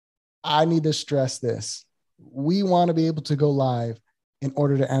I need to stress this. We want to be able to go live in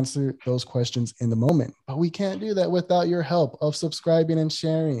order to answer those questions in the moment, but we can't do that without your help of subscribing and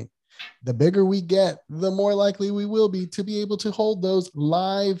sharing. The bigger we get, the more likely we will be to be able to hold those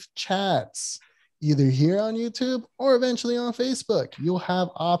live chats, either here on YouTube or eventually on Facebook. You'll have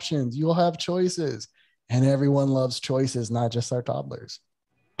options, you'll have choices, and everyone loves choices, not just our toddlers.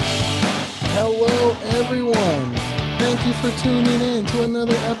 Hello, everyone. Thank you for tuning in to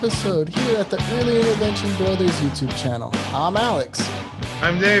another episode here at the Early Intervention Brothers YouTube channel. I'm Alex.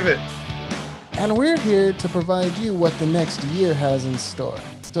 I'm David. And we're here to provide you what the next year has in store.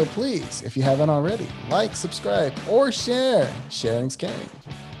 So please, if you haven't already, like, subscribe, or share. Sharing's caring.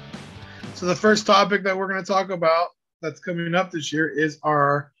 So the first topic that we're going to talk about that's coming up this year is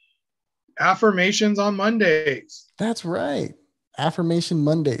our affirmations on Mondays. That's right. Affirmation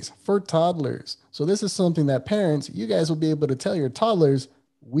Mondays for toddlers. So this is something that parents, you guys will be able to tell your toddlers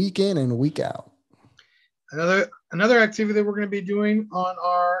week in and week out. Another activity that we're going to be doing on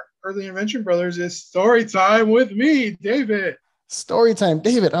our Early Intervention Brothers is story time with me, David. Story time.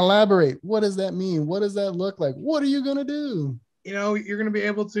 David, elaborate. What does that mean? What does that look like? What are you going to do? You know, you're going to be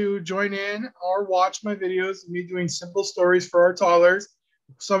able to join in or watch my videos of me doing simple stories for our toddlers.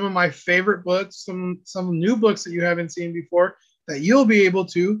 Some of my favorite books, some new books that you haven't seen before that you'll be able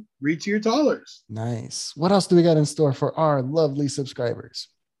to read to your toddlers. Nice. What else do we got in store for our lovely subscribers?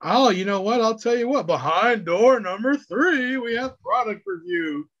 Oh, you know what? I'll tell you what. Behind door number 3, we have product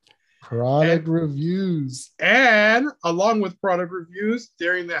review. Reviews. And along with product reviews,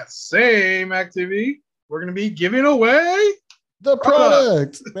 during that same activity, we're going to be giving away the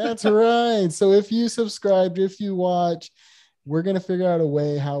product. That's right. So if you subscribed, if you watch, we're going to figure out a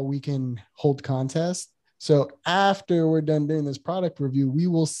way how we can hold contests. So after we're done doing this product review, we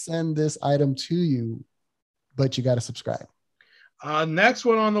will send this item to you, but you got to subscribe. Next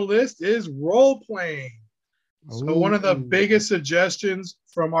one on the list is role playing. So one of the biggest suggestions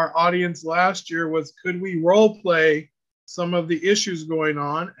from our audience last year was, could we role play some of the issues going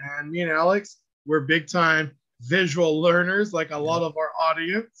on? And me and Alex, we're big time visual learners, like a lot of our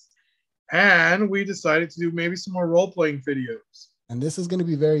audience. And we decided to do maybe some more role playing videos. And this is going to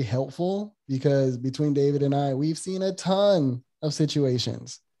be very helpful because between David and I, we've seen a ton of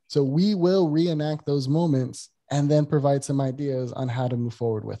situations. So we will reenact those moments and then provide some ideas on how to move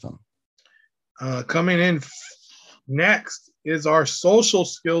forward with them. Coming in next is our social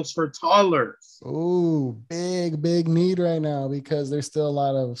skills for toddlers. Oh, big need right now because there's still a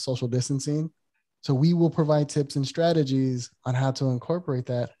lot of social distancing. So we will provide tips and strategies on how to incorporate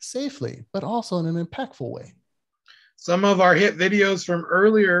that safely, but also in an impactful way. Some of our hit videos from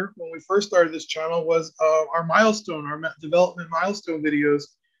earlier when we first started this channel was our development milestone videos.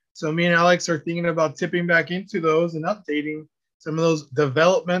 So me and Alex are thinking about tipping back into those and updating some of those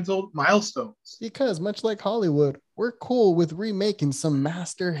developmental milestones. Because much like Hollywood, we're cool with remaking some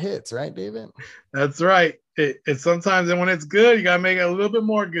master hits, right, David? That's right. It's sometimes, and when it's good, you got to make it a little bit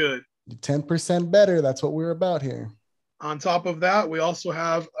more good. 10% better. That's what we're about here. On top of that, we also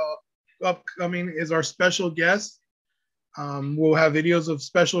have upcoming is our special guest. We'll have videos of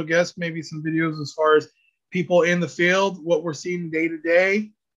special guests, maybe some videos as far as people in the field, what we're seeing day to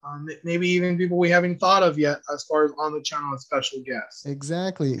day. Maybe even people we haven't thought of yet as far as on the channel as special guests.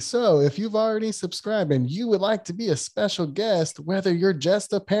 Exactly. So if you've already subscribed and you would like to be a special guest, whether you're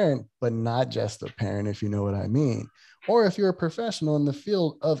just a parent, but not just a parent, if you know what I mean, or if you're a professional in the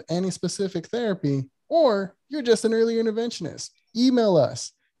field of any specific therapy, or you're just an early interventionist, email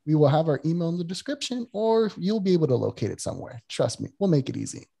us. We will have our email in the description, or you'll be able to locate it somewhere. Trust me, we'll make it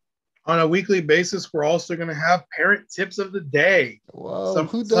easy. On a weekly basis, we're also going to have parent tips of the day. Whoa,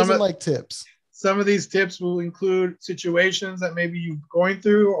 who doesn't like tips? Some of these tips will include situations that maybe you're going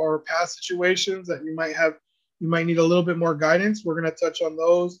through or past situations that you might need a little bit more guidance. We're going to touch on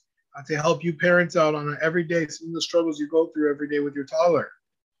those to help you parents out on an everyday, some of the struggles you go through every day with your toddler.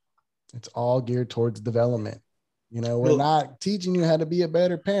 It's all geared towards development. You know, we're not teaching you how to be a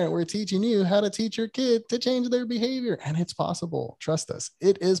better parent. We're teaching you how to teach your kid to change their behavior. And it's possible. Trust us.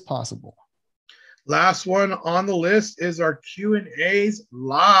 It is possible. Last one on the list is our Q&A's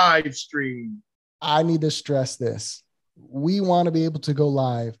live stream. I need to stress this. We want to be able to go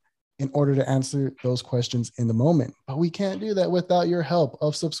live in order to answer those questions in the moment. But we can't do that without your help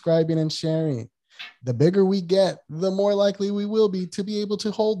of subscribing and sharing. The bigger we get, the more likely we will be to be able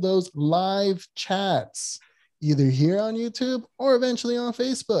to hold those live chats, either here on YouTube or eventually on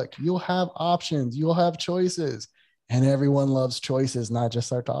Facebook. You'll have options, you'll have choices, and everyone loves choices, not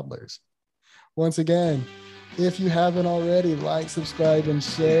just our toddlers. Once again, if you haven't already, like, subscribe, and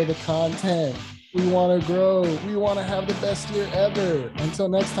share the content. We want to grow. We want to have the best year ever. Until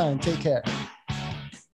next time, take care.